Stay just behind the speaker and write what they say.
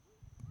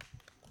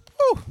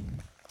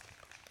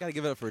Gotta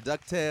give it up for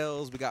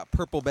DuckTales. We got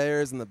Purple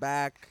Bears in the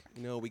back.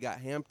 You know, we got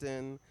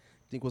Hampton.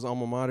 Diniqua's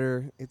alma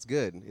mater. It's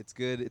good. It's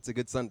good. It's a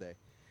good Sunday.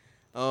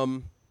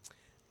 I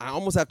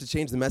almost have to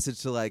change the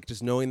message to like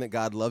just knowing that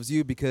God loves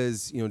you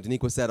because, you know,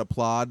 Diniqua said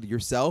applaud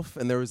yourself.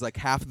 And there was like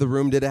half the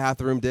room did it, half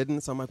the room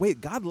didn't. So I'm like,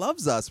 wait, God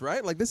loves us,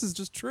 right? Like this is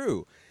just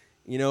true.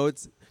 You know,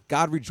 it's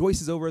God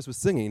rejoices over us with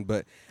singing.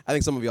 But I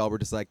think some of y'all were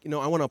just like, you know,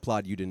 I want to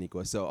applaud you,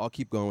 Diniqua. So I'll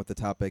keep going with the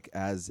topic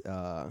as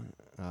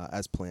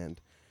planned.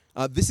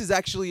 This is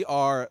actually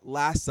our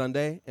last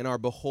Sunday in our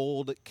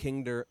Behold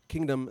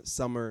Kingdom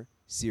Summer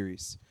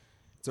series.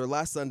 It's our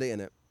last Sunday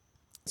in it.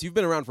 So you've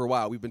been around for a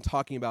while. We've been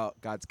talking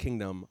about God's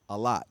kingdom a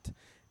lot.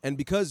 And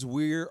because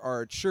we're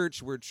a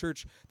church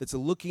that's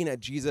looking at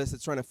Jesus,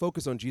 that's trying to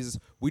focus on Jesus,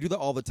 we do that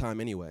all the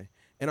time anyway.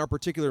 And our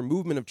particular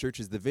movement of church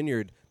is the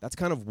Vineyard. That's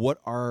kind of what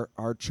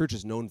our church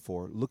is known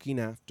for, looking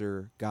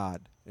after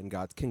God and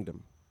God's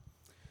kingdom.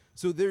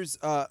 So there's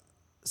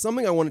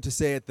something I wanted to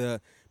say at the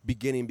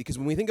beginning, because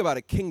when we think about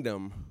a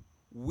kingdom,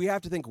 we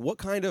have to think, what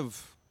kind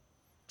of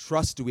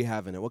trust do we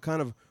have in it? What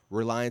kind of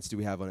reliance do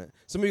we have on it?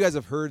 Some of you guys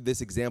have heard this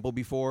example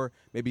before,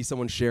 maybe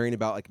someone sharing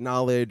about like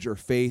knowledge or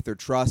faith or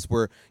trust,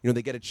 where, you know,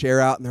 they get a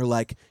chair out and they're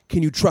like,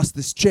 can you trust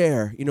this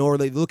chair? You know, or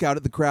they look out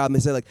at the crowd and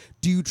they say like,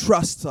 do you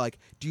trust, like,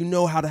 do you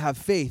know how to have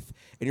faith?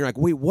 And you're like,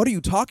 wait, what are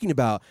you talking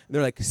about? And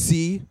they're like,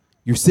 see,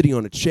 you're sitting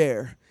on a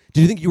chair.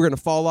 Did you think you were going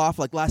to fall off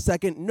like last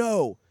second?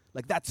 No,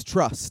 like that's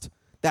trust.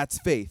 That's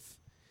faith.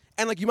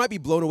 And like you might be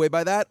blown away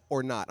by that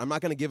or not. I'm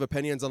not going to give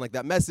opinions on like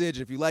that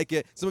message. If you like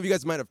it, some of you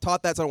guys might have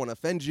taught that, so I don't want to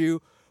offend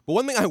you. But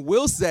one thing I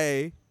will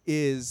say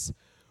is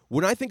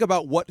when I think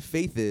about what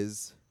faith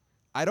is,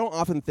 I don't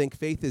often think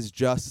faith is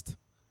just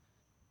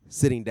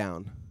sitting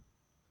down,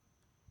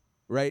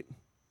 right?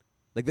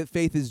 Like that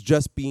faith is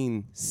just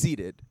being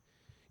seated.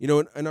 You know,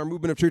 in our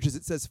movement of churches,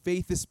 it says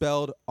faith is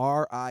spelled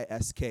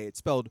R-I-S-K. It's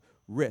spelled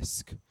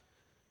risk.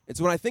 And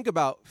so when I think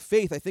about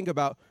faith, I think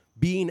about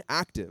being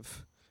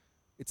active.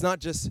 It's not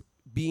just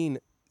being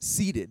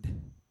seated.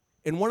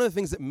 And one of the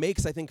things that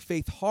makes, I think,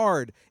 faith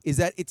hard is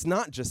that it's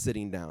not just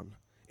sitting down.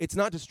 It's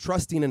not just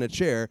trusting in a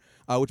chair,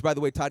 which, by the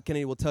way, Todd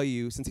Kennedy will tell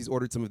you, since he's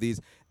ordered some of these,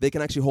 they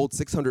can actually hold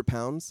 600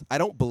 pounds. I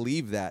don't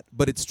believe that,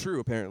 but it's true,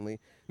 apparently.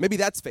 Maybe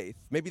that's faith.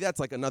 Maybe that's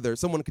like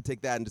someone could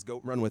take that and just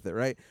go run with it,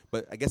 right?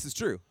 But I guess it's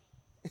true.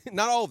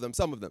 Not all of them,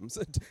 some of them.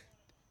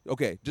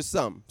 Okay, just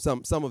some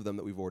of them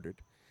that we've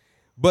ordered.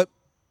 But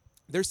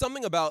there's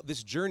something about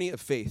this journey of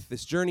faith,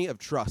 this journey of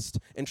trust,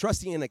 and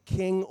trusting in a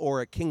king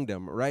or a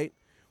kingdom, right?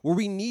 Where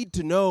we need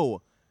to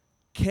know,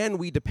 can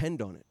we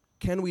depend on it?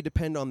 Can we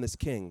depend on this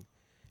king?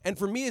 And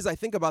for me, as I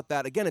think about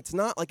that, again, it's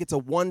not like it's a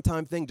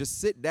one-time thing,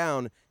 just sit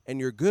down and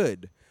you're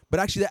good.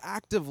 But actually, the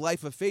active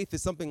life of faith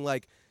is something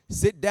like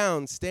sit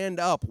down, stand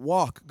up,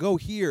 walk, go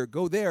here,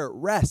 go there,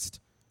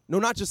 rest. No,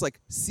 not just like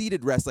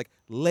seated rest, like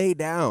lay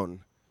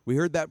down. We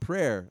heard that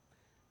prayer,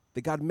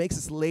 that God makes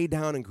us lay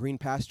down in green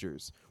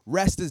pastures.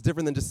 Rest is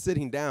different than just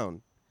sitting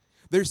down.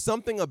 There's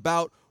something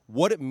about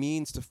what it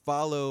means to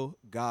follow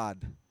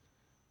God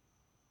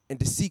and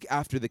to seek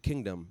after the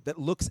kingdom that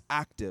looks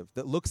active,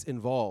 that looks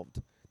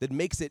involved, that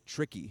makes it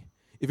tricky.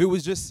 If it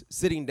was just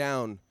sitting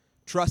down,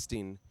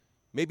 trusting,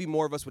 maybe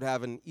more of us would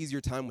have an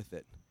easier time with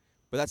it.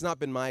 But that's not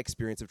been my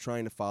experience of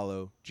trying to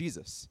follow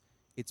Jesus.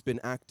 It's been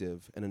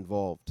active and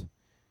involved.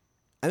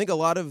 I think a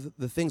lot of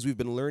the things we've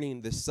been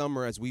learning this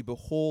summer as we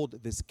behold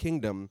this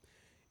kingdom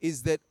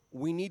is that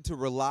we need to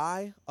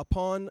rely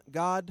upon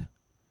God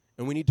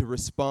and we need to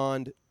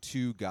respond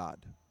to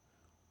God.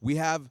 We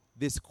have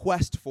this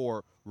quest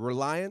for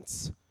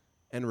reliance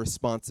and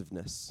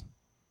responsiveness.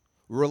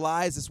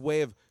 Rely is this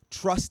way of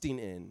trusting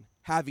in,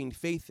 having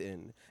faith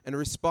in, and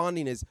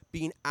responding is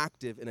being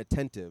active and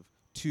attentive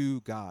to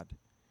God.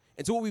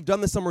 And so what we've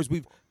done this summer is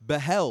we've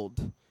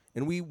beheld,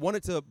 and we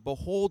wanted to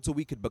behold so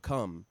we could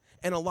become.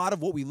 And a lot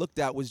of what we looked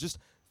at was just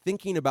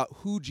thinking about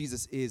who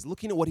Jesus is,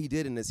 looking at what he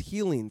did in his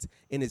healings,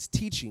 in his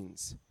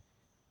teachings,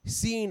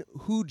 seeing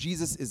who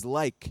Jesus is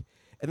like,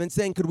 and then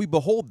saying, could we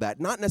behold that?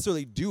 Not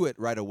necessarily do it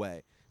right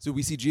away. So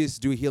we see Jesus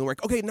do a healing, we're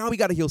like, okay, now we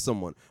got to heal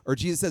someone. Or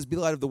Jesus says, be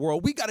the light of the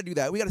world. We got to do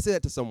that. We got to say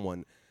that to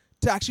someone.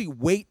 To actually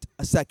wait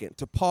a second,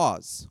 to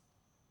pause,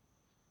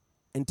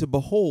 and to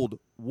behold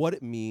what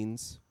it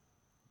means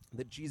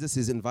that Jesus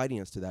is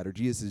inviting us to that, or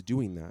Jesus is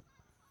doing that.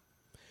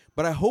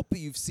 But I hope that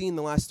you've seen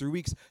the last 3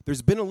 weeks,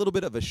 there's been a little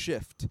bit of a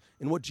shift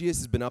in what Jesus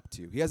has been up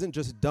to. He hasn't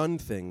just done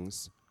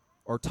things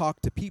or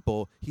talked to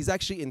people. He's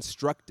actually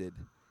instructed.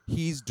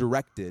 He's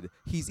directed.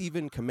 He's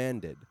even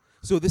commanded.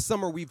 So this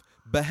summer we've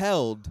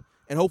beheld,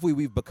 and hopefully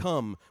we've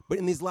become, but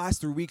in these last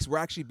 3 weeks, we're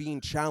actually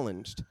being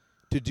challenged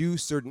to do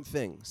certain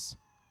things.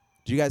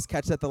 Did you guys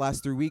catch that the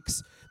last 3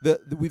 weeks?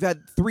 We've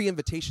had 3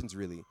 invitations,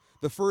 really.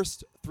 The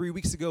first 3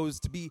 weeks ago was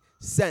to be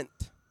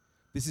sent.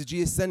 This is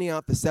Jesus sending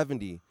out the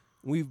 70.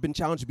 We've been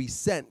challenged to be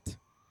sent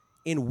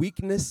in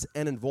weakness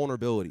and in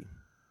vulnerability.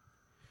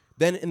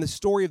 Then in the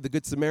story of the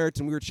Good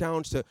Samaritan, we were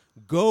challenged to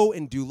go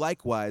and do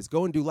likewise,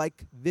 go and do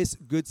like this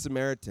Good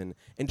Samaritan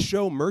and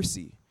show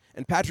mercy.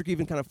 And Patrick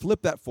even kind of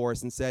flipped that for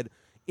us and said,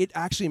 it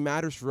actually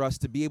matters for us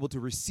to be able to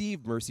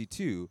receive mercy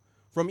too,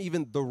 from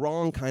even the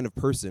wrong kind of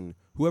person,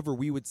 whoever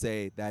we would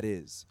say that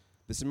is.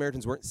 The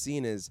Samaritans weren't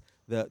seen as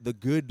the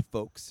good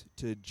folks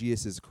to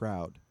Jesus'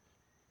 crowd.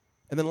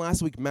 And then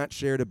last week, Matt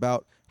shared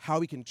about how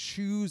we can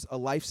choose a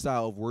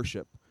lifestyle of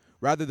worship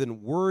rather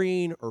than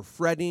worrying or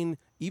fretting.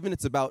 Even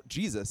it's about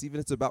Jesus, even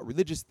it's about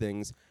religious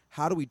things.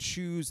 How do we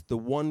choose the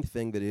one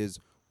thing that is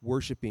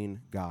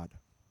worshiping God?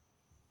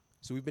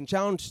 So we've been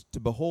challenged to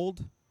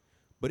behold,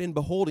 but in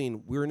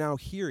beholding, we're now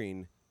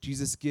hearing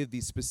Jesus give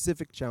these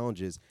specific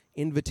challenges,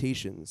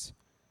 invitations.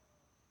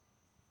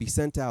 Be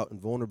sent out in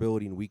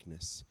vulnerability and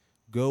weakness.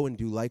 Go and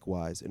do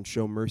likewise and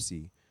show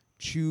mercy.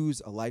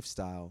 Choose a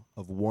lifestyle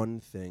of one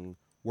thing,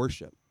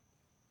 worship.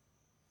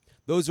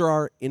 Those are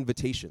our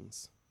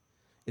invitations.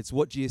 It's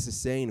what Jesus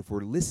is saying. If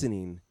we're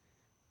listening,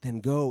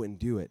 then go and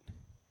do it.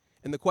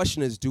 And the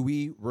question is, do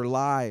we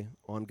rely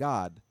on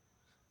God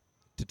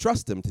to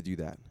trust him to do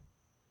that?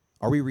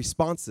 Are we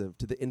responsive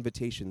to the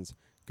invitations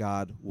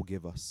God will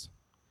give us?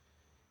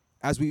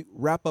 As we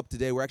wrap up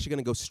today, we're actually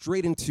going to go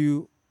straight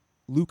into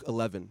Luke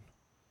 11.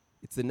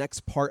 It's the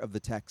next part of the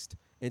text.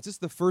 And it's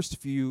just the first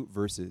few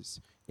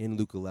verses in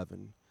Luke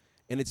 11.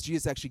 And it's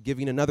Jesus actually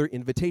giving another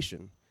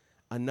invitation,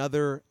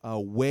 another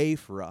way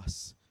for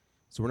us.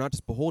 So we're not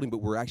just beholding, but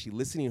we're actually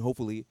listening and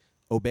hopefully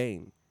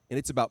obeying. And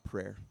it's about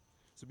prayer.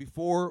 So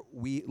before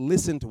we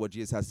listen to what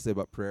Jesus has to say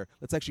about prayer,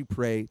 let's actually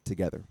pray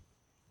together.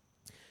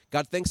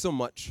 God, thanks so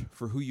much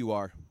for who you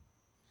are.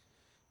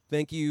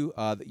 Thank you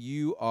that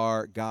you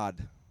are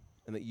God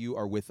and that you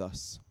are with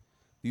us.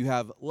 You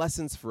have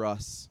lessons for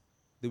us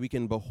that we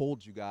can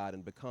behold you, God,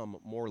 and become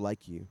more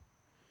like you.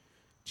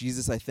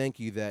 Jesus, I thank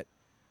you that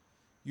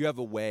you have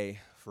a way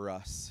for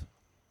us,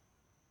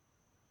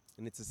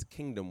 and it's this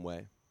kingdom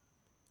way,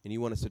 and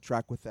you want us to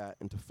track with that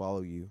and to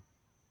follow you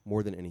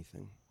more than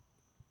anything.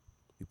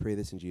 We pray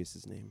this in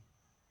Jesus' name.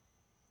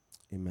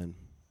 Amen.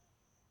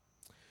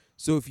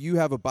 So if you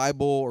have a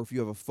Bible or if you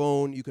have a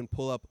phone, you can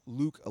pull up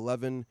Luke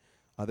 11.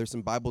 There's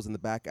some Bibles in the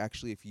back.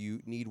 Actually, if you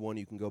need one,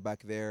 you can go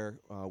back there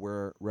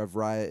where Rev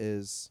Raya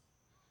is.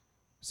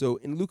 So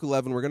in Luke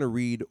 11, we're going to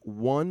read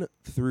 1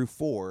 through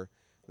 4.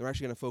 And we're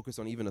actually going to focus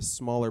on even a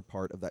smaller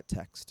part of that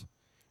text.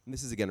 And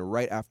this is, again,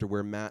 right after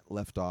where Matt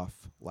left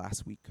off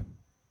last week.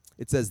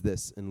 It says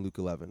this in Luke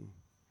 11.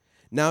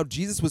 Now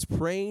Jesus was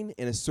praying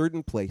in a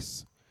certain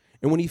place.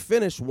 And when he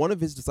finished, one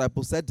of his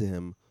disciples said to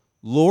him,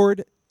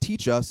 Lord,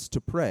 teach us to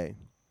pray,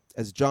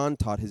 as John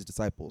taught his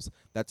disciples.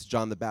 That's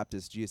John the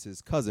Baptist,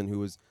 Jesus' cousin, who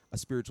was a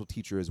spiritual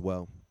teacher as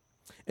well.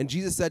 And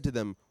Jesus said to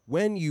them,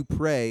 when you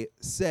pray,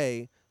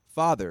 say,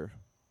 Father,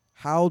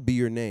 hallowed be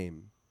your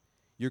name.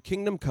 Your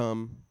kingdom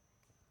come.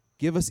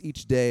 Give us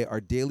each day our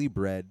daily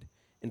bread,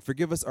 and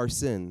forgive us our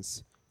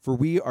sins, for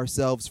we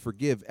ourselves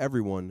forgive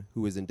everyone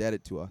who is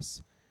indebted to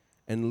us.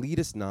 And lead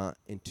us not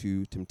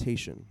into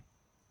temptation.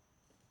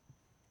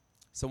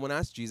 Someone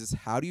asked Jesus,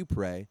 how do you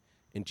pray?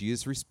 And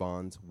Jesus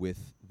responds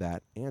with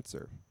that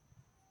answer.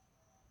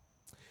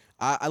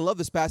 I love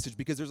this passage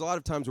because there's a lot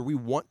of times where we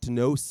want to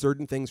know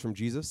certain things from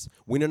Jesus.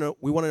 We want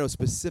to know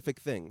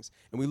specific things.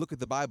 And we look at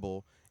the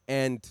Bible,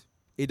 and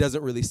it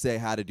doesn't really say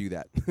how to do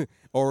that.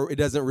 Or it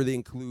doesn't really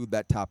include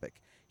that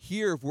topic.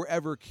 Here, if we're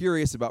ever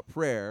curious about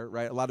prayer,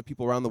 right, a lot of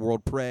people around the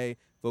world pray.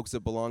 Folks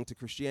that belong to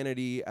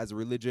Christianity as a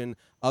religion,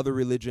 other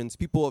religions,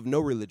 people of no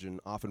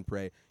religion often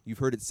pray. You've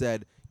heard it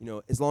said,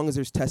 as long as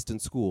there's tests in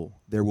school,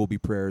 there will be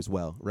prayer as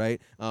well,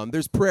 right?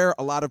 There's prayer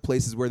a lot of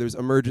places where there's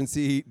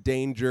emergency,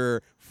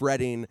 danger,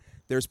 fretting,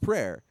 there's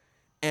prayer.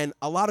 And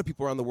a lot of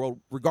people around the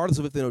world, regardless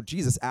of if they know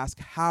Jesus, ask,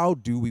 how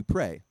do we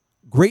pray?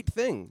 Great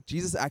thing.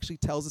 Jesus actually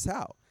tells us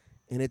how,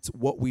 and it's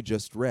what we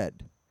just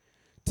read.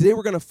 Today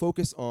we're going to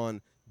focus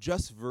on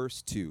just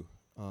verse 2,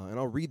 and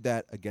I'll read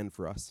that again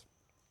for us.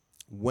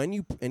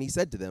 And he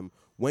said to them,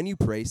 when you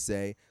pray,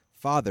 say,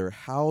 Father,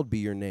 hallowed be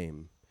your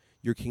name,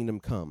 your kingdom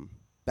come.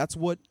 That's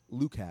what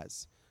Luke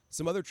has.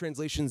 Some other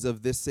translations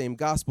of this same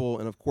gospel,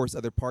 and of course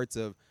other parts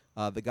of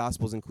the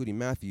gospels, including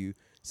Matthew,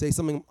 say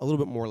something a little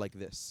bit more like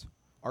this.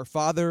 Our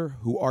Father,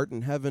 who art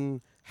in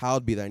heaven,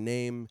 hallowed be thy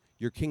name,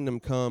 your kingdom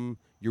come,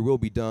 your will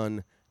be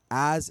done,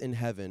 as in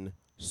heaven,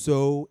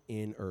 so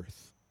in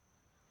earth.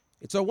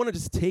 And so I want to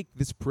just take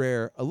this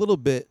prayer a little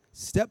bit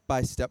step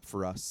by step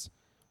for us,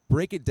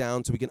 break it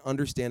down so we can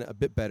understand it a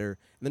bit better,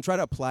 and then try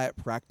to apply it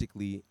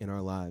practically in our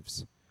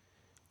lives.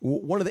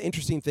 One of the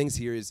interesting things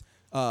here is,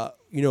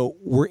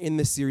 we're in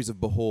this series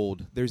of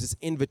Behold. There's this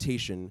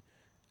invitation,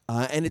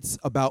 and it's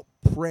about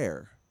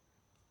prayer.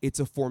 It's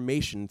a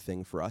formation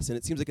thing for us, and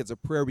it seems like it's a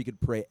prayer we could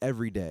pray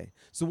every day.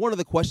 So one of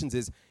the questions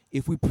is,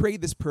 if we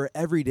prayed this prayer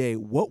every day,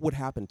 what would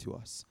happen to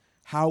us?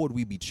 How would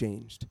we be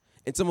changed?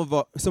 And some of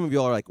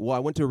y'all are like, well, I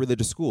went to a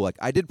religious school. Like,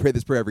 I did pray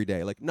this prayer every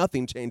day. Like,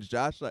 nothing changed,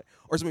 Josh.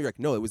 Or some of you are like,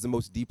 no, it was the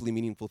most deeply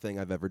meaningful thing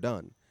I've ever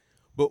done.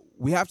 But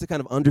we have to kind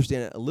of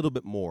understand it a little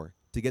bit more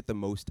to get the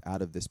most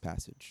out of this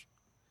passage.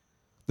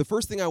 The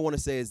first thing I want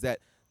to say is that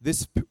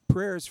this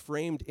prayer is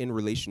framed in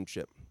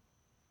relationship.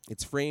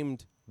 It's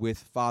framed with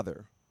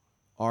Father,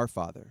 our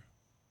Father.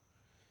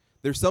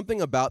 there's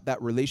something about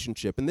that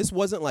relationship. And this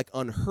wasn't like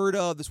unheard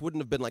of. This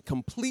wouldn't have been like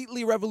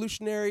completely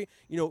revolutionary.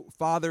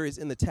 Father is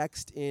in the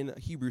text in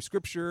Hebrew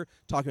scripture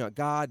talking about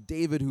God.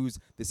 David, who's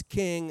this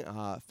king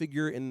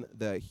figure in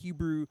the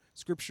Hebrew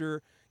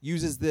scripture,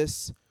 uses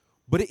this.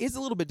 But it is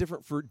a little bit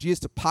different for Jesus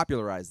to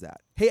popularize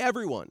that. Hey,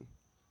 everyone,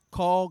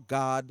 call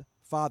God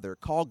Father.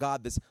 Call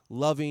God this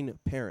loving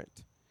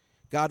parent.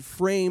 God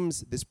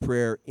frames this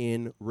prayer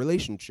in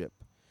relationship.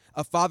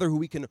 A father who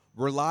we can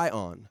rely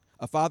on.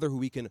 A father who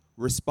we can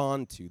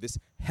respond to, this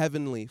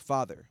heavenly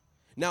Father.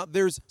 Now,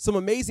 there's some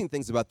amazing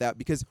things about that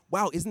because,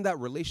 wow, isn't that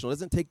relational?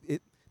 Doesn't take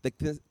it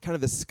kind of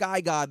the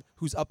sky God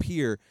who's up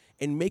here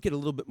and make it a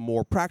little bit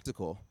more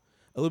practical,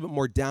 a little bit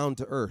more down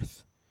to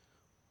earth.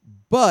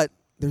 But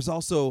there's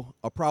also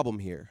a problem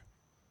here.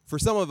 For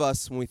some of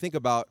us, when we think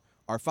about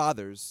our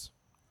fathers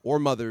or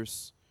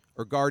mothers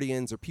or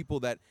guardians or people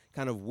that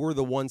kind of were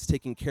the ones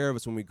taking care of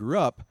us when we grew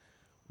up,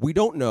 we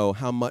don't know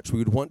how much we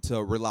would want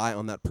to rely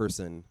on that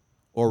person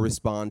or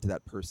respond to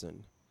that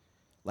person.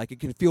 Like, it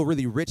can feel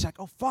really rich, like,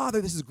 oh,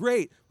 Father, this is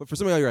great. But for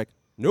some of y'all, you're like,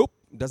 nope,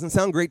 doesn't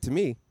sound great to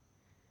me.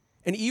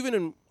 And even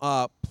in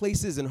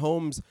places and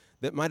homes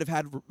that might have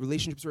had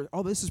relationships where,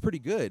 oh, this is pretty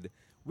good,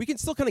 we can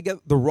still kind of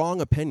get the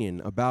wrong opinion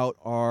about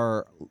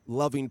our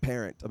loving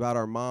parent, about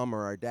our mom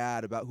or our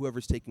dad, about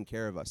whoever's taking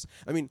care of us.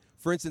 I mean,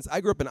 for instance, I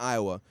grew up in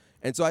Iowa,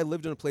 and so I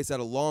lived in a place that had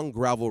a long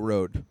gravel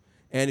road.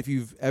 And if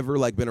you've ever,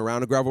 been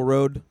around a gravel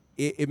road,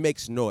 it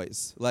makes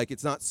noise. Like,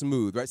 it's not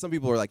smooth, right? Some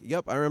people are like,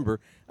 yep, I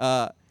remember.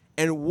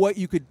 And what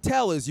you could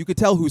tell is you could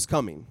tell who's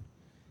coming.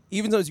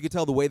 Even sometimes you could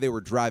tell the way they were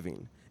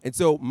driving. And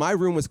so my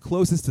room was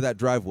closest to that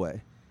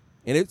driveway.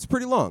 And it's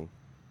pretty long.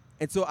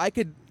 And so I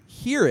could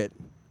hear it.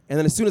 And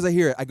then as soon as I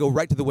hear it, I go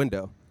right to the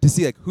window to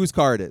see, whose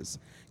car it is.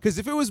 Because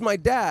if it was my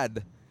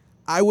dad,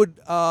 I would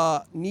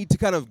need to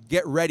kind of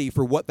get ready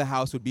for what the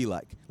house would be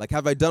like. Like,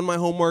 have I done my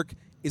homework?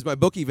 Is my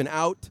book even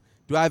out?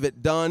 Do I have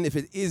it done? If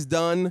it is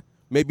done,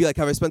 maybe have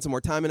I spent some more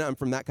time in it? I'm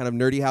from that kind of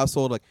nerdy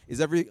household. Is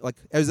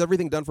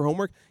everything done for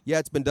homework? Yeah,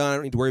 it's been done. I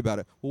don't need to worry about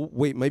it. Well,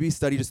 wait, maybe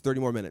study just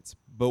 30 more minutes.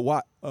 But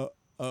why?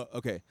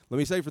 Okay, let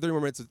me study for 30 more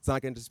minutes. It's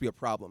not going to just be a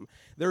problem.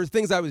 There were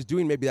things I was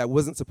doing maybe that I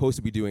wasn't supposed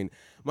to be doing.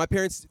 My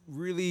parents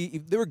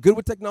they were good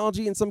with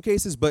technology in some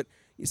cases, but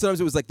sometimes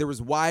it was there was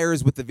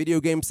wires with the video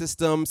game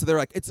system. So they're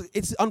like,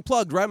 it's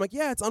unplugged, right? I'm like,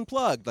 yeah, it's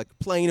unplugged,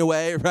 playing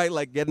away, right?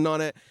 Getting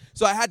on it.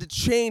 So I had to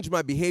change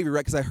my behavior,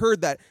 right? Because I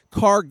heard that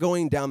car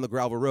going down the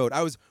gravel road.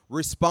 I was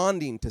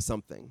responding to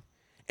something.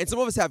 And some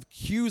of us have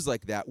cues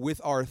like that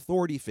with our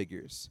authority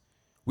figures.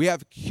 We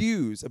have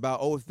cues about,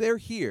 if they're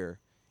here,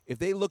 if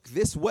they look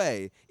this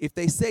way, if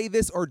they say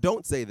this or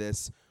don't say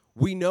this,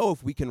 we know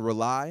if we can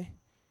rely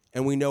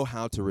and we know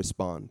how to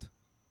respond.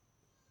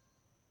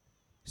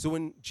 So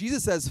when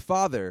Jesus says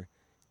Father,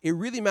 it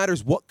really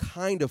matters what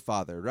kind of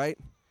father, right?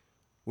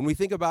 When we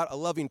think about a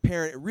loving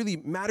parent, it really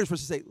matters for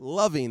us to say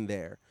loving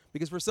there.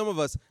 Because for some of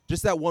us,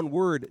 just that one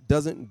word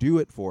doesn't do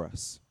it for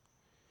us.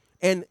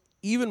 And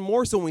even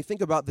more so when we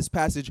think about this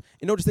passage,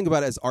 and don't just think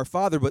about it as our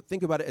Father, but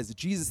think about it as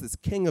Jesus, this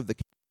King of the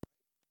kingdom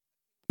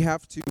we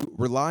have to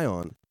rely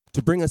on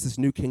to bring us this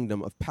new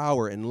kingdom of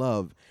power and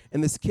love,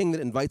 and this king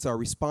that invites our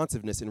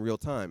responsiveness in real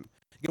time.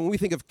 Again, when we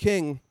think of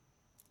king,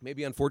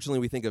 maybe unfortunately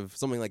we think of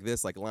something like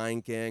this, like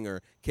Lion King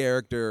or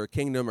character or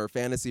kingdom or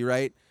fantasy,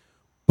 right?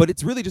 But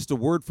it's really just a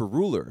word for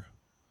ruler,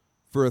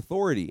 for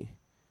authority,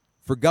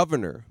 for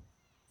governor,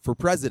 for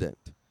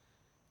president.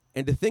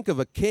 And to think of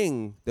a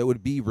king that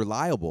would be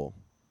reliable,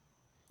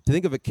 to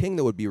think of a king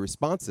that would be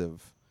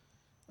responsive,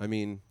 I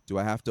mean, do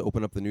I have to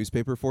open up the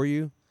newspaper for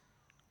you?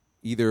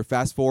 Either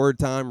fast forward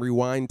time,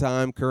 rewind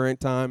time, current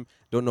time.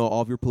 Don't know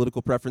all of your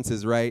political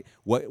preferences, right?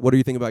 What are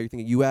you thinking about? Are you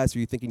thinking U.S.? Are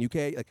you thinking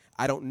U.K.?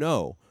 I don't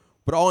know.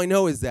 But all I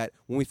know is that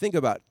when we think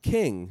about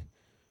king,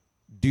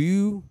 do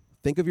you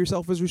think of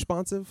yourself as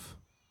responsive?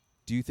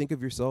 Do you think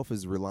of yourself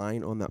as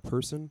relying on that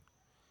person?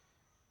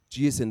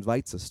 Jesus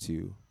invites us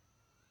to.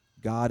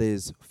 God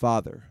is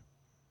Father,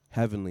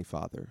 Heavenly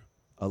Father,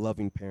 a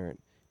loving parent,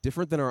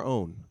 different than our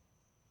own.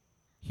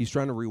 He's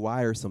trying to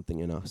rewire something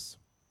in us.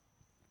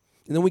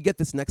 And then we get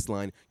this next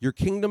line, your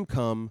kingdom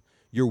come,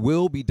 your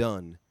will be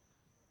done,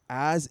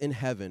 as in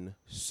heaven,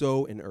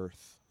 so in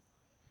earth.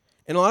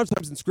 And a lot of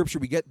times in Scripture,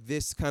 we get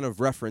this kind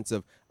of reference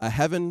of a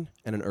heaven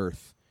and an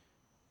earth.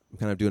 I'm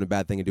kind of doing a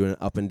bad thing and doing it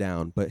up and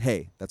down, but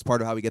hey, that's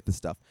part of how we get this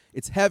stuff.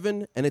 It's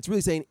heaven, and it's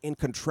really saying in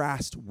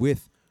contrast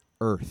with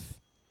earth,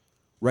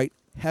 right?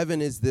 Heaven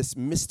is this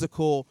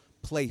mystical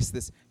place,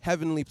 this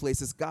heavenly place,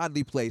 this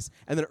godly place,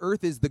 and then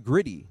earth is the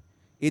gritty.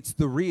 It's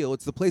the real.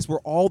 It's the place where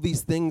all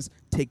these things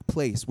take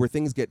place, where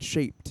things get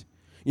shaped.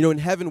 You know, in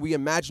heaven, we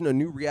imagine a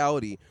new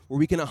reality where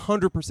we can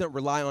 100%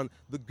 rely on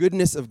the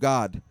goodness of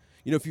God.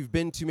 You know, if you've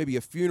been to maybe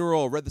a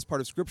funeral or read this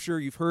part of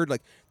Scripture, you've heard,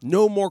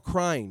 no more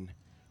crying,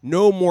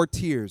 no more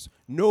tears,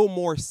 no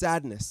more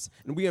sadness.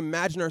 And we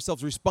imagine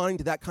ourselves responding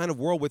to that kind of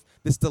world with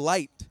this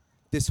delight,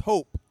 this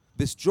hope,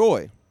 this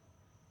joy.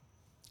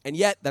 And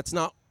yet, that's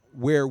not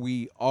where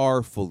we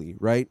are fully,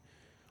 right?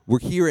 We're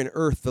here in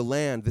earth, the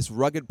land, this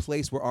rugged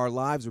place where our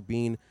lives are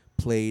being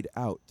played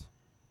out.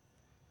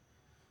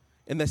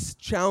 And this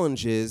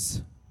challenge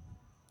is,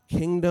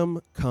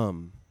 kingdom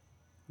come,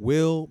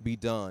 will be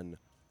done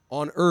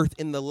on earth,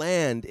 in the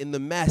land, in the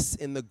mess,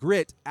 in the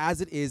grit, as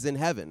it is in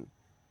heaven.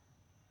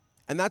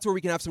 And that's where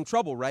we can have some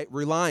trouble, right?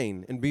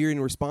 Relying and being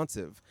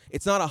responsive.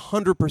 It's not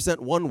 100%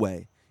 one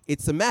way.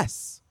 It's a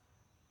mess.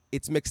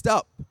 It's mixed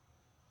up.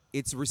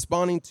 It's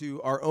responding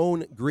to our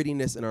own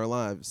grittiness in our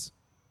lives.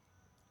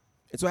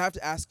 And so I have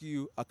to ask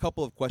you a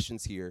couple of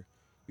questions here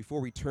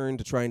before we turn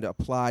to trying to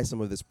apply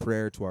some of this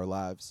prayer to our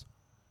lives.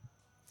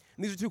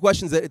 And these are two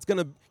questions that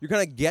you're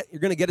gonna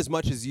get as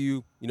much as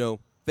you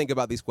think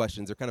about these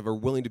questions. They're kind of are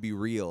willing to be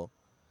real.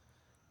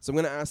 So I'm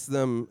going to ask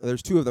them.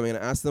 There's two of them. I'm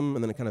going to ask them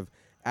and then kind of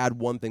add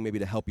one thing maybe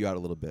to help you out a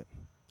little bit.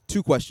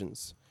 Two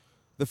questions.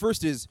 The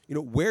first is,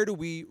 where do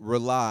we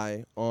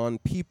rely on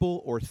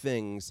people or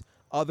things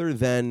other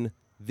than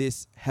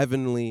this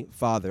heavenly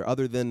Father,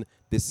 other than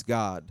this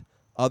God,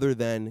 other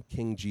than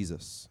King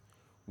Jesus?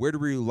 Where do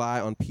we rely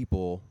on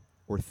people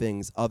or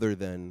things other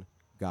than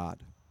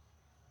God?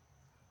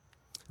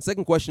 The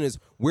second question is,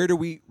 where do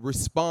we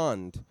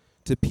respond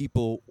to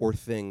people or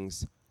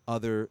things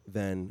other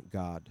than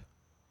God?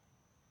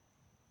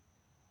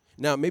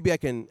 Now, maybe I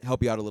can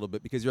help you out a little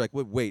bit because you're like,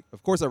 wait,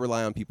 of course I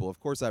rely on people. Of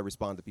course I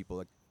respond to people.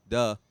 Like,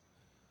 duh.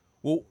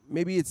 Well,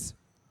 maybe it's,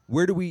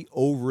 where do we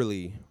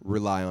overly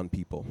rely on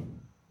people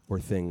or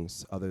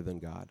things other than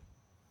God?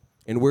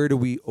 And where do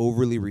we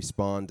overly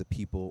respond to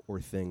people or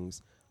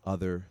things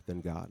other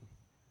than God?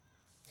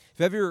 If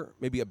you've ever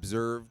maybe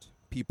observed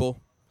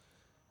people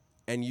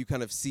and you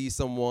kind of see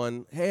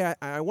someone, hey,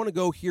 I want to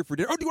go here for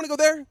dinner. Oh, do you want to go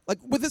there? Like,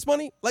 with this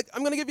money? Like,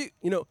 I'm going to give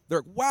you, they're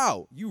like,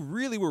 wow, you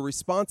really were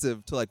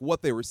responsive to, like,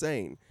 what they were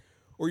saying.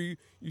 Or you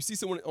see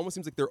someone, it almost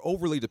seems like they're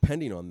overly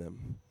depending on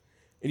them.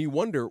 And you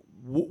wonder,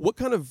 what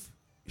kind of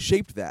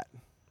shaped that?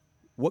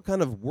 What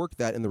kind of worked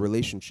that in the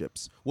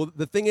relationships? Well,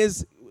 the thing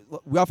is,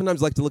 we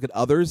oftentimes like to look at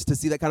others to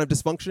see that kind of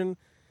dysfunction.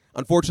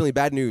 Unfortunately,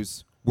 bad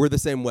news, we're the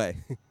same way.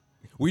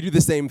 We do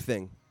the same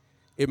thing.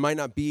 It might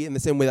not be in the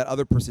same way that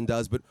other person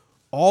does, but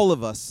all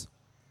of us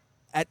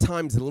at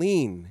times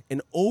lean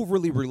and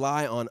overly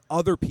rely on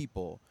other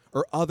people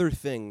or other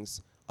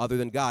things other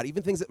than God,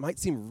 even things that might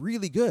seem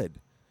really good.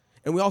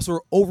 And we also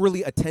are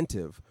overly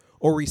attentive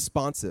or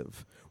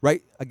responsive,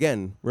 right?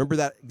 Again, remember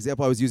that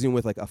example I was using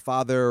with like a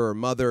father or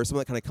mother or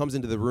someone that kind of comes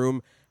into the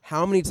room.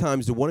 How many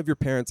times did one of your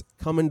parents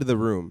come into the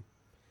room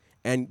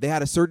and they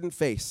had a certain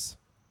face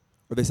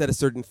or they said a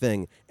certain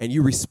thing and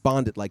you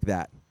responded like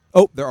that?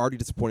 Oh, they're already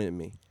disappointed in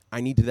me. I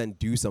need to then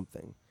do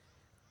something.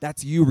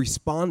 That's you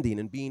responding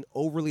and being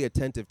overly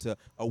attentive to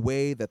a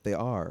way that they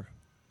are.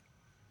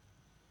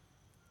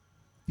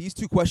 These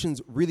two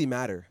questions really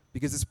matter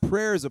because this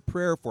prayer is a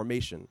prayer of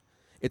formation.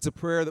 It's a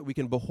prayer that we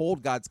can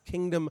behold God's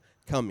kingdom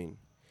coming.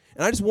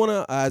 And I just want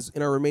to, as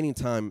in our remaining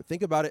time,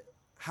 think about it,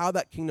 how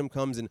that kingdom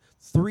comes in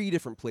three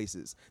different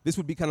places. This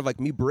would be kind of like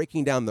me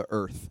breaking down the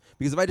earth.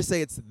 Because if I just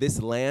say it's this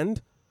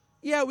land,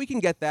 yeah, we can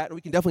get that. And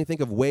we can definitely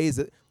think of ways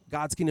that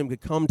God's kingdom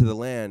could come to the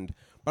land.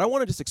 But I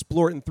want to just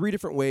explore it in three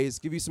different ways,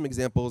 give you some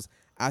examples,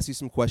 ask you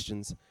some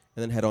questions,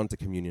 and then head on to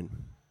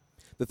communion.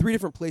 The three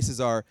different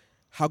places are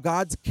how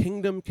God's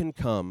kingdom can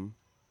come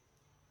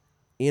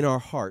in our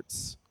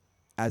hearts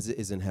as it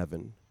is in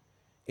heaven,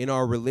 in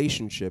our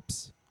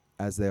relationships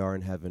as they are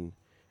in heaven,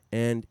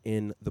 and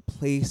in the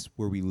place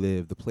where we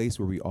live, the place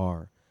where we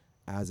are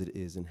as it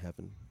is in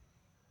heaven.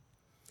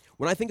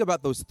 When I think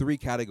about those three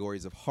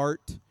categories of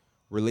heart,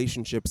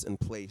 relationships, and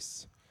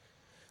place,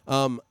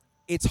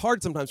 it's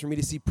hard sometimes for me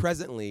to see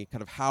presently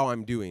kind of how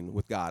I'm doing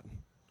with God,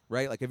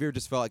 right? Like, have you ever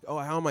just felt like, oh,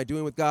 how am I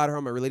doing with God? How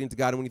am I relating to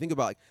God? And when you think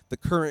about like the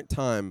current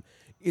time,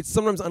 it's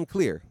sometimes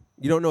unclear.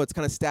 You don't know. It's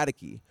kind of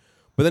staticky.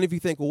 But then if you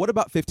think, well, what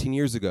about 15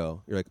 years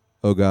ago? You're like,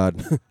 oh,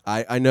 God,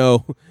 I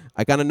know.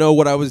 I kind of know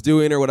what I was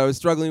doing or what I was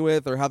struggling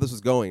with or how this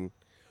was going.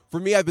 For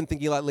me, I've been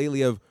thinking a lot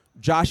lately of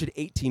Josh at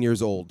 18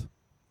 years old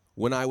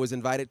when I was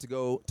invited to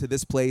go to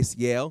this place,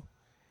 Yale,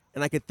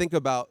 and I could think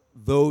about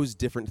those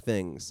different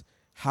things.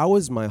 How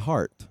is my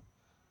heart?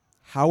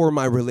 How are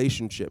my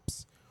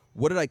relationships?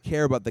 What did I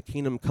care about the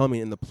kingdom coming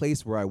in the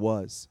place where I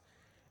was?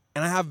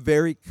 And I have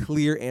very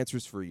clear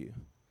answers for you,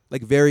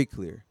 like very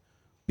clear,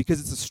 because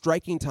it's a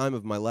striking time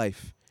of my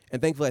life. And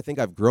thankfully, I think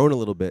I've grown a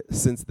little bit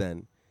since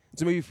then.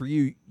 So maybe for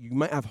you, you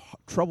might have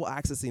trouble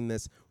accessing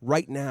this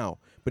right now.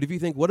 But if you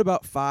think, what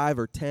about 5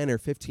 or 10 or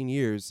 15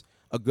 years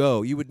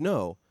ago, you would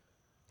know,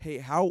 hey,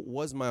 how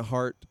was my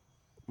heart,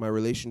 my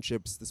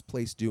relationships, this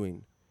place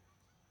doing?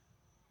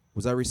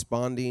 Was I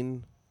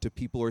responding to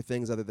people or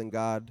things other than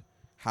God?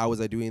 How was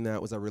I doing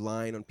that? Was I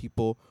relying on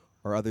people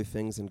or other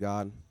things than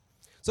God?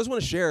 So I just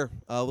want to share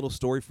a little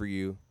story for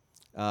you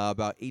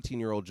about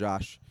 18-year-old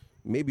Josh.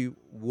 Maybe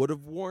would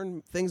have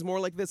worn things more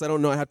like this. I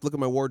don't know. I have to look at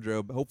my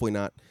wardrobe. Hopefully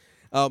not.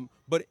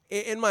 But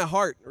in my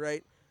heart,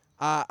 right,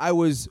 I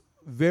was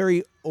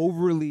very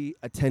overly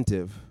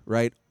attentive,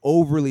 right,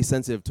 overly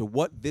sensitive to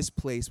what this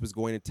place was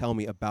going to tell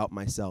me about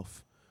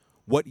myself,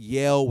 what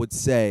Yale would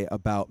say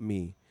about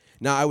me.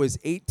 Now, I was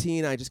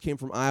 18. I just came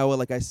from Iowa,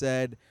 like I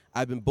said.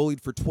 I've been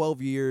bullied for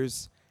 12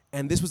 years.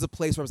 And this was a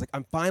place where I was like,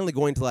 I'm finally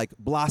going to, like,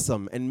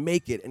 blossom and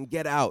make it and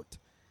get out.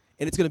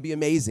 and it's going to be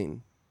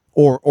amazing,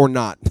 or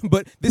not.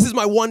 But this is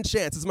my one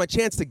chance. This is my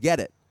chance to get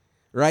it,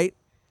 right?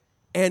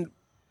 And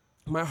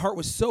my heart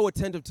was so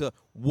attentive to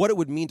what it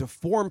would mean to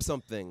form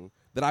something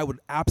that I would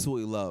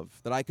absolutely love,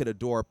 that I could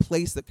adore, a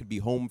place that could be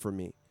home for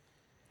me.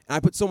 And I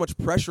put so much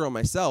pressure on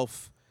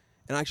myself,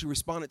 and I actually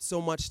responded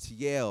so much to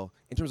Yale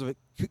in terms of,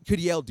 could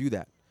Yale do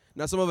that?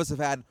 Now, some of us have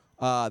had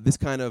this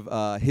kind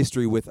of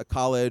history with a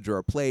college or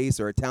a place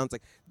or a town. It's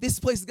like, this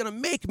place is going to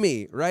make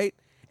me, right?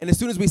 And as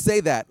soon as we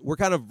say that, we're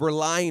kind of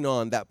relying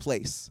on that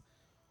place.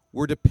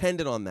 We're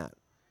dependent on that,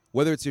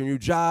 whether it's your new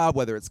job,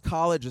 whether it's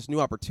college, just new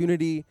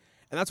opportunity.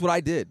 And that's what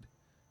I did.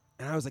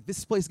 And I was like,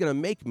 this place is going to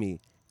make me.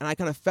 And I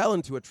kind of fell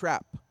into a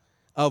trap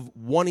of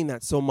wanting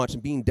that so much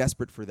and being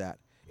desperate for that.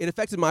 It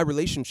affected my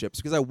relationships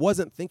because I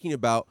wasn't thinking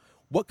about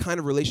what kind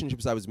of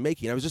relationships I was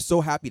making. I was just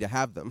so happy to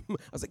have them. I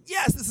was like,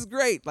 yes, this is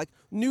great. Like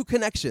new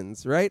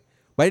connections, right?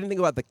 But I didn't think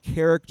about the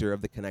character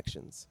of the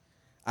connections.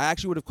 I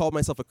actually would have called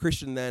myself a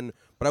Christian then,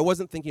 but I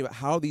wasn't thinking about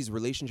how these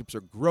relationships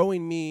are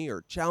growing me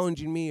or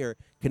challenging me or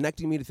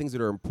connecting me to things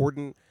that are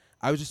important.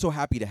 I was just so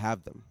happy to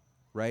have them,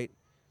 right?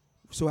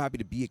 So happy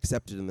to be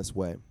accepted in this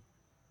way.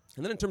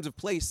 And then in terms of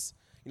place,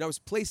 I was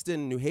placed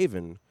in New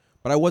Haven,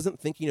 but I wasn't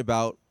thinking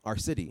about our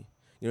city.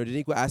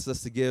 Daniqua asked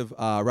us to give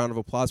a round of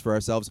applause for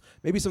ourselves.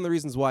 Maybe some of the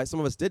reasons why some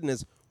of us didn't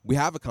is we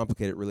have a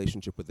complicated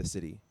relationship with the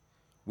city.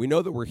 We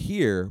know that we're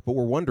here, but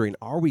we're wondering,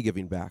 are we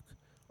giving back?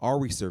 Are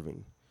we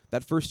serving?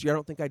 That first year, I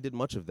don't think I did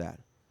much of that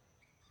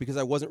because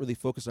I wasn't really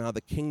focused on how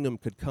the kingdom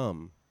could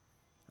come.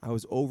 I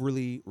was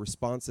overly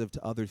responsive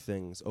to other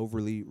things,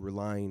 overly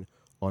relying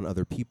on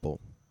other people.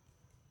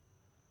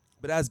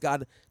 But as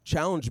God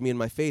challenged me in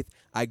my faith,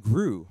 I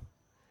grew.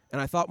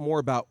 And I thought more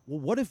about, well,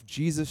 what if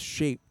Jesus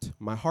shaped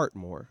my heart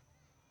more?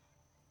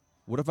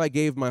 What if I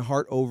gave my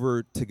heart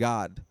over to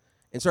God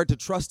and started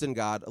to trust in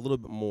God a little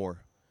bit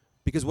more?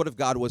 Because what if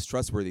God was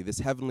trustworthy, this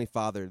heavenly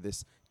Father,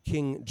 this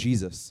King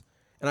Jesus?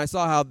 And I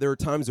saw how there were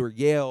times where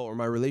Yale or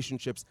my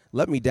relationships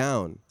let me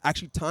down,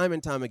 actually time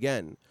and time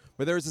again.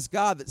 But there was this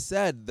God that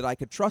said that I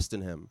could trust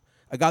in him,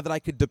 a God that I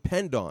could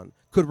depend on,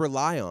 could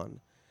rely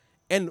on.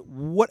 And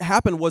what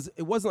happened was,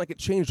 it wasn't like it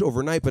changed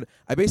overnight, but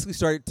I basically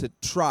started to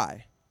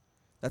try.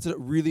 That's a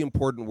really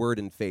important word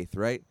in faith,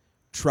 right?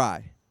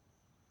 Try.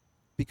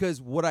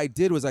 Because what I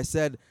did was I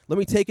said, let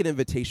me take an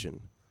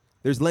invitation.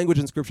 There's language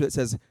in Scripture that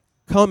says,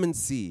 come and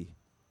see,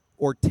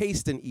 or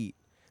taste and eat.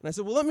 And I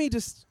said, well, let me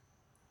just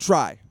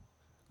try.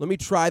 Let me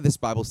try this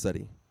Bible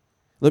study.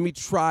 Let me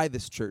try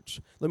this church.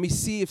 Let me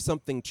see if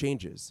something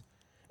changes.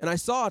 And I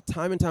saw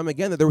time and time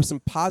again that there was some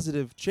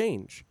positive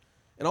change.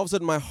 And all of a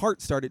sudden, my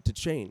heart started to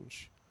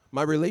change.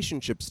 My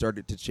relationship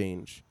started to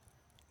change.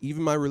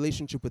 Even my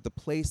relationship with the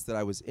place that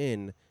I was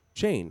in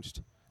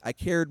changed. I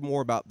cared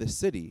more about this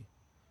city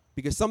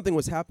because something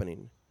was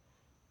happening.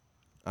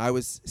 I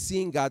was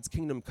seeing God's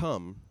kingdom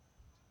come,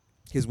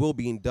 his will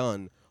being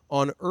done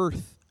on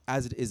earth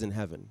as it is in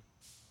heaven.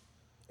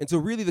 And so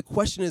really the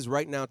question is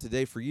right now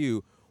today for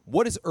you,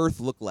 what does earth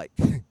look like?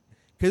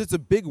 Because it's a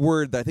big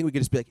word that I think we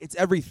could just be like, it's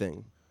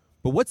everything.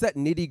 But what's that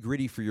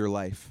nitty-gritty for your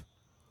life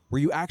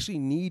where you actually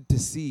need to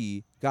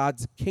see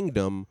God's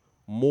kingdom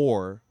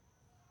more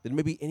than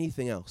maybe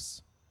anything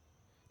else?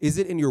 Is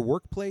it in your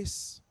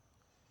workplace?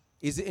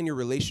 Is it in your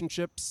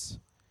relationships?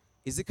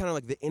 Is it kind of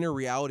like the inner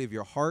reality of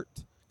your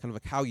heart, kind of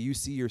like how you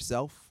see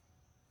yourself?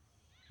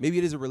 Maybe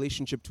it is a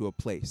relationship to a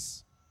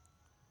place.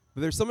 But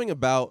there's something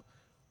about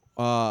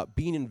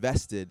being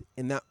invested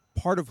in that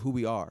part of who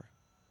we are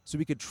so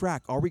we could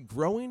track, are we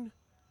growing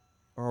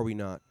or are we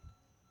not?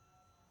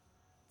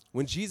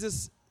 When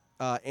Jesus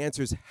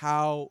answers,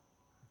 how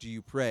do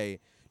you pray,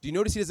 do you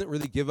notice he doesn't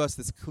really give us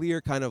this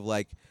clear kind of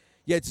like,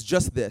 yeah, it's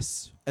just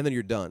this, and then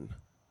you're done.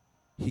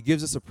 He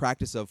gives us a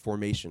practice of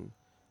formation,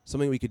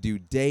 something we could do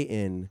day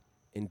in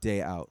and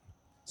day out,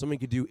 something we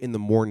could do in the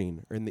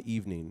morning or in the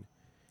evening.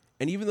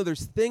 And even though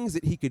there's things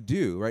that he could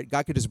do, right,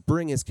 God could just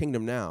bring his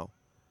kingdom now,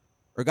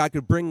 or God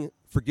could bring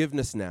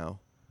forgiveness now,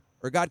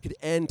 or God could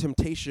end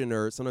temptation,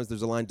 or sometimes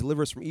there's a line,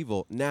 deliver us from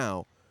evil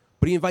now.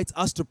 But he invites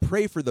us to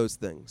pray for those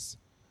things.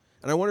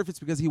 And I wonder if it's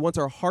because he wants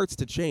our hearts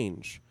to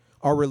change,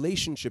 our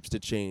relationships to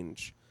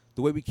change,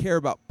 the way we care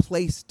about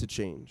place to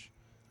change.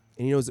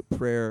 And he knows that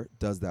prayer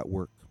does that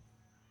work.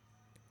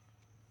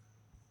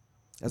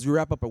 As we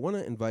wrap up, I want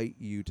to invite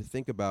you to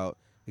think about,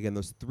 again,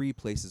 those three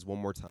places one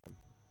more time.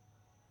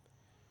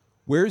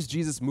 Where is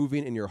Jesus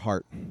moving in your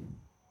heart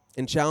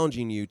and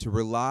challenging you to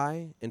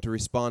rely and to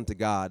respond to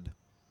God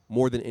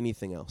more than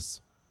anything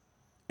else?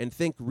 And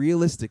think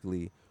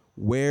realistically,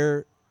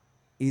 where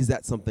is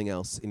that something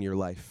else in your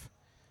life?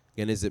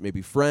 Again, is it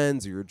maybe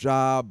friends or your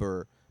job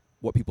or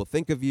what people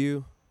think of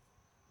you?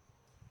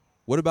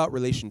 What about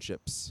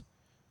relationships?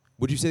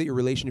 Would you say that your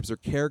relationships are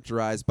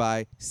characterized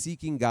by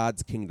seeking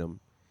God's kingdom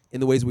in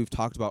the ways we've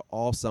talked about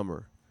all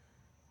summer?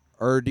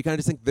 Or do you kind of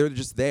just think they're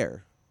just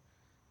there?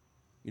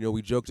 You know,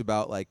 we joked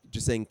about like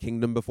just saying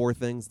kingdom before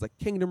things, like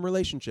kingdom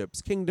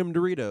relationships, kingdom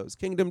Doritos,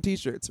 kingdom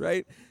t-shirts,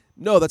 right?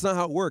 No, that's not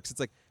how it works. It's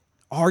like,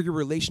 are your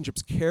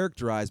relationships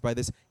characterized by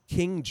this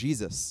King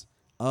Jesus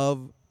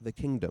of the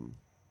kingdom?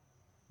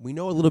 We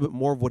know a little bit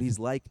more of what he's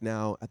like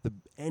now at the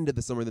end of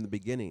the summer than the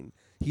beginning.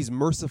 He's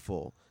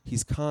merciful.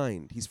 He's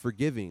kind. He's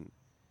forgiving.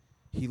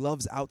 He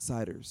loves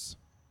outsiders.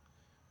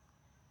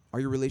 Are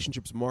your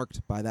relationships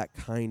marked by that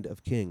kind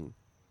of king?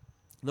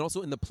 And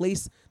also in the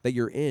place that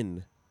you're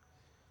in,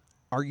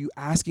 are you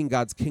asking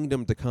God's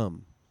kingdom to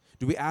come?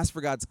 Do we ask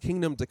for God's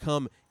kingdom to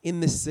come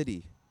in this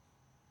city?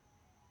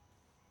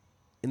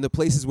 In the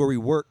places where we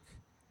work,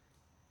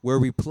 where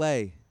we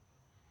play,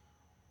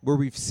 where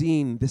we've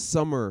seen this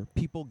summer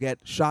people get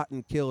shot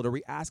and killed? Are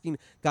we asking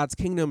God's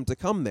kingdom to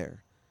come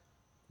there?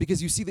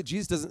 Because you see that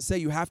Jesus doesn't say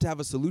you have to have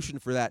a solution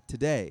for that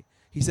today.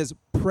 He says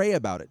pray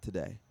about it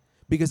today.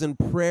 Because in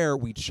prayer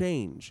we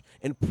change.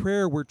 In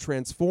prayer we're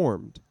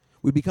transformed.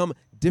 We become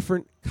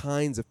different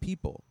kinds of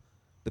people.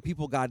 The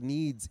people God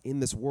needs in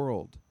this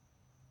world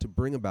to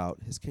bring about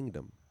his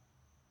kingdom.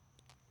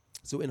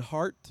 So in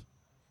heart,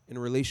 in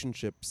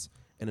relationships,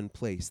 and in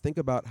place, think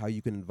about how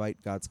you can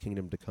invite God's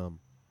kingdom to come.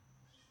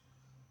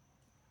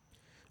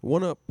 I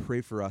want to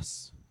pray for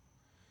us.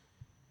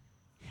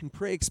 And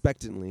pray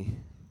expectantly,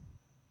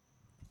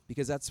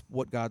 because that's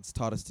what God's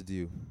taught us to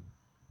do.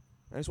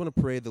 I just want to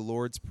pray the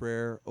Lord's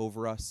Prayer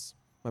over us.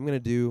 I'm going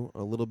to do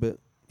a little bit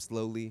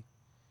slowly,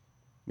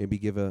 maybe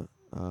give a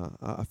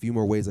few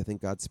more ways I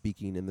think God's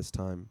speaking in this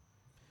time.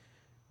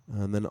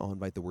 And then I'll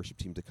invite the worship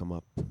team to come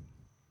up. So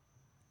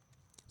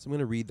I'm going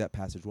to read that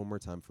passage one more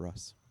time for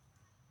us.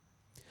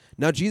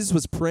 Now Jesus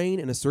was praying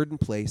in a certain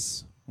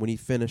place. When he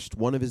finished,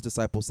 one of his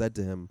disciples said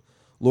to him,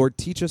 Lord,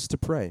 teach us to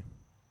pray,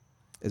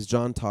 as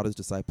John taught his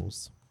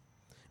disciples.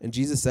 And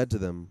Jesus said to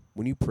them,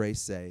 when you pray,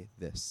 say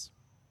this.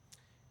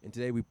 And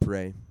today we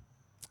pray,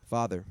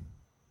 Father,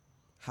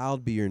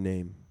 hallowed be your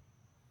name.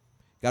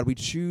 God, we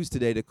choose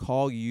today to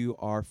call you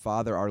our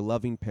Father, our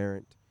loving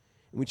parent.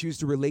 And we choose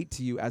to relate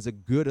to you as a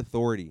good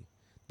authority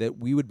that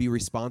we would be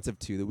responsive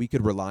to, that we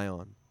could rely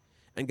on.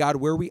 And God,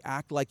 where we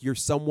act like you're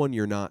someone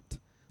you're not,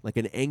 like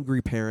an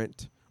angry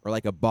parent or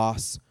like a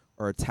boss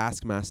or a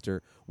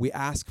taskmaster, we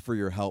ask for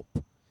your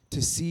help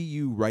to see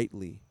you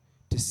rightly,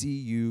 to see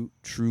you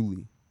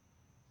truly.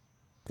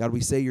 God, we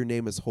say your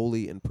name is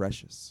holy and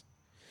precious.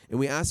 And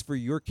we ask for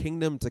your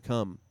kingdom to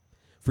come,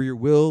 for your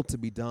will to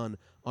be done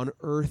on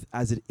earth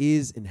as it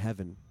is in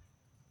heaven.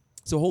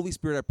 So Holy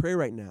Spirit, I pray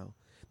right now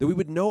that we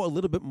would know a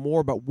little bit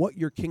more about what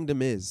your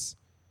kingdom is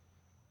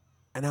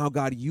and how,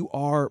 God, you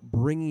are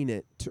bringing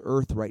it to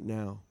earth right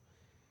now.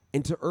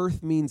 And to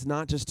earth means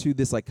not just to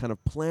this like kind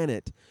of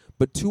planet,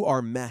 but to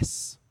our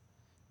mess,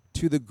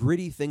 to the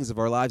gritty things of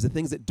our lives, the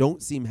things that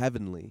don't seem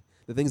heavenly,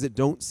 the things that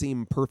don't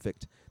seem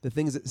perfect, the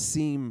things that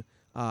seem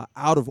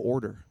out of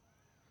order.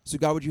 So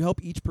God, would you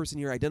help each person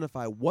here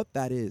identify what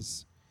that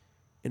is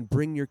and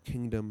bring your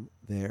kingdom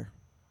there?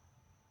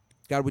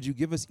 God, would you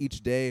give us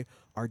each day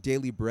our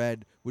daily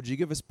bread? Would you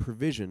give us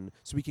provision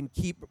so we can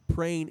keep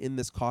praying in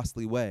this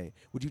costly way?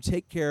 Would you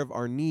take care of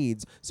our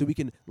needs so we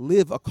can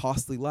live a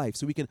costly life,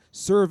 so we can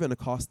serve in a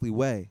costly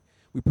way?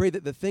 We pray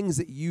that the things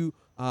that you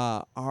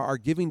are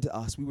giving to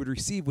us, we would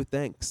receive with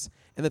thanks.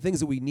 And the things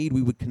that we need,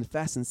 we would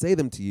confess and say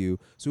them to you,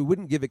 so we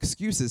wouldn't give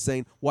excuses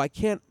saying, well, I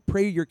can't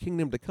pray your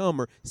kingdom to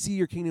come or see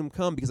your kingdom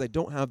come because I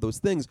don't have those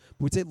things.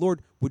 But we'd say,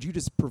 Lord, would you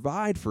just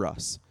provide for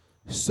us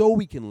so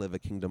we can live a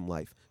kingdom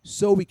life,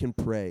 so we can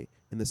pray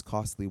in this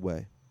costly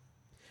way?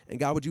 And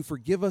God, would you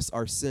forgive us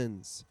our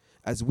sins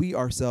as we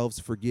ourselves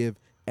forgive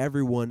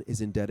everyone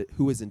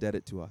who is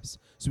indebted to us,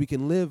 so we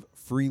can live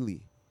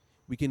freely.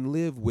 We can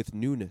live with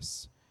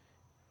newness.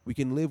 We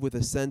can live with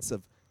a sense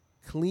of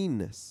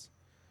cleanness,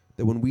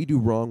 that when we do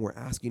wrong, we're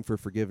asking for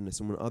forgiveness,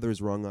 and when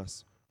others wrong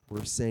us,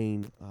 we're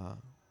saying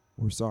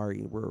we're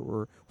sorry.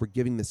 We're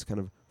giving this kind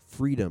of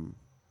freedom.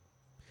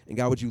 And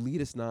God, would you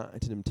lead us not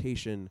into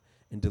temptation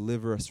and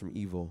deliver us from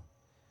evil?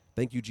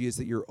 Thank you, Jesus,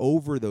 that you're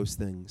over those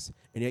things,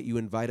 and yet you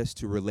invite us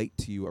to relate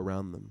to you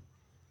around them,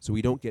 so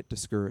we don't get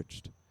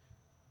discouraged,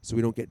 so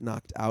we don't get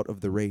knocked out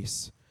of the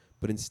race,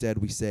 but instead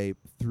we say,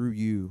 through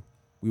you,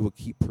 we will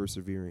keep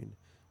persevering.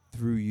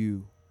 Through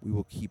you, we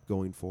will keep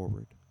going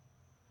forward.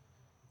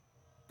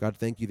 God,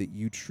 thank you that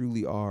you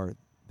truly are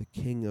the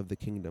King of the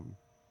kingdom.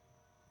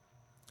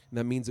 And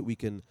that means that we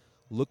can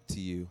look to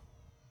you,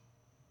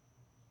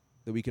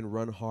 that we can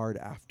run hard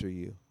after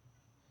you,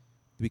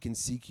 that we can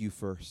seek you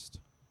first.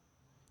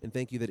 And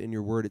thank you that in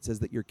your word it says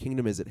that your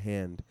kingdom is at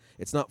hand.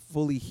 It's not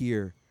fully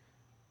here,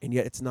 and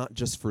yet it's not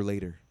just for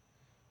later.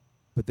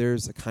 But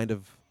there's a kind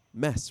of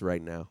mess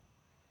right now.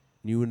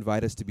 And you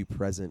invite us to be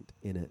present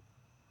in it,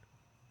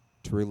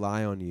 to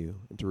rely on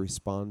you and to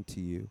respond to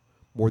you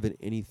more than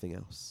anything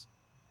else.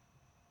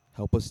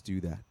 Help us do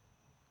that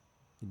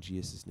in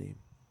Jesus' name.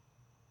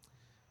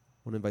 I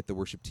want to invite the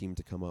worship team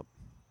to come up.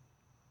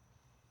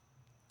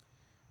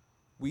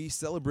 We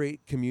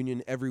celebrate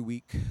communion every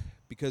week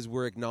because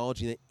we're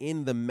acknowledging that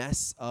in the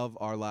mess of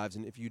our lives,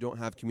 and if you don't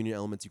have communion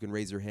elements, you can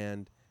raise your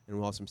hand, and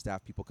we'll have some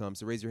staff people come.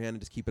 So raise your hand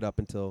and just keep it up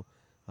until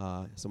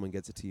someone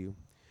gets it to you.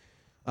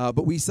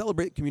 But we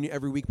celebrate communion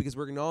every week because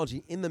we're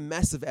acknowledging in the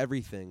mess of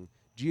everything,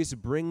 Jesus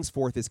brings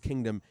forth his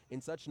kingdom in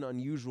such an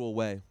unusual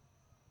way,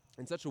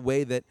 in such a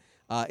way that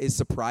is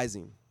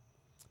surprising,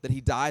 that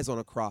he dies on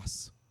a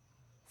cross,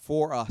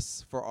 for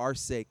us, for our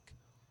sake,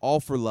 all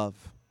for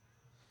love.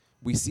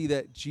 We see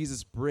that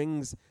Jesus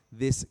brings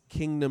this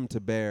kingdom to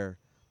bear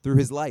through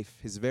his life,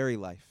 his very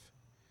life.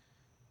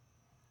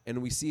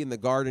 And we see in the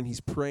garden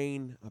he's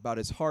praying about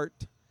his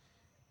heart.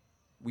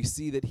 We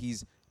see that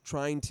he's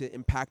trying to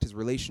impact his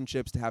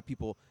relationships, to have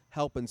people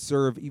help and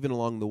serve even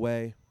along the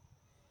way.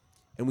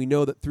 And we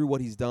know that through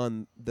what he's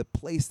done, the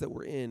place that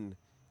we're in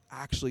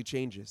actually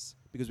changes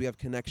because we have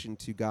connection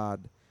to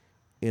God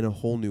in a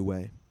whole new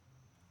way.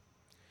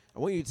 I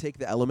want you to take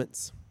the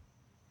elements.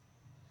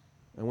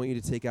 I want you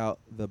to take out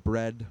the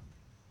bread,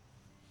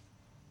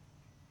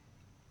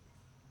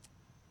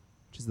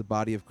 which is the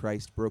body of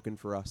Christ broken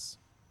for us.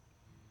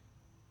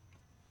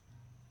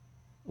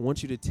 I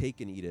want you to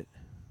take and eat it.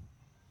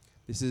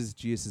 This is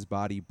Jesus'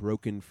 body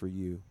broken for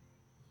you.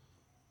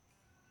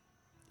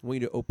 I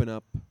want you to open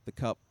up the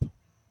cup,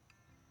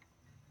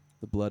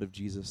 the blood of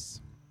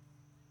Jesus.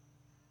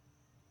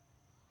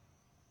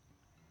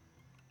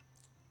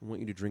 I want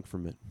you to drink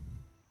from it.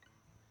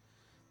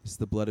 This is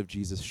the blood of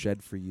Jesus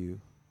shed for you.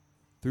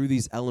 Through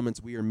these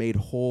elements, we are made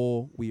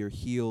whole. We are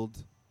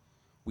healed.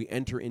 We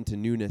enter into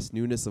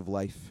newness of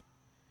life.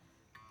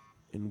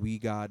 And we,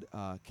 God,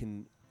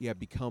 can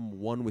become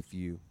one with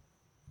you.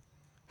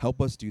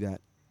 Help us do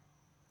that.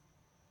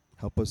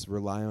 Help us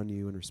rely on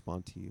you and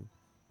respond to you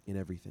in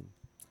everything.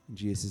 In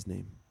Jesus'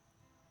 name,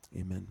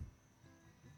 amen.